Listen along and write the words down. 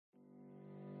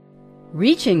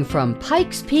Reaching from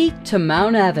Pikes Peak to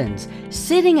Mount Evans,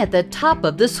 sitting at the top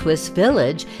of the Swiss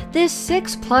village, this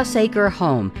 6+ acre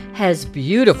home has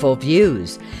beautiful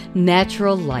views.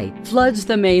 Natural light floods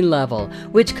the main level,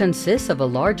 which consists of a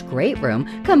large great room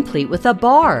complete with a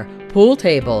bar, pool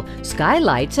table,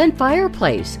 skylights, and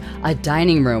fireplace, a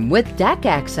dining room with deck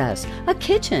access, a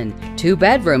kitchen, 2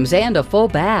 bedrooms, and a full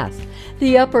bath.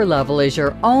 The upper level is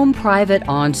your own private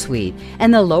ensuite,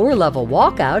 and the lower level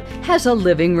walkout has a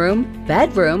living room,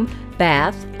 bedroom,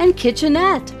 bath, and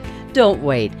kitchenette. Don't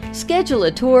wait. Schedule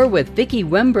a tour with Vicki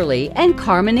Wimberly and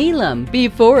Carmen Elam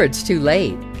before it's too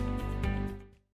late.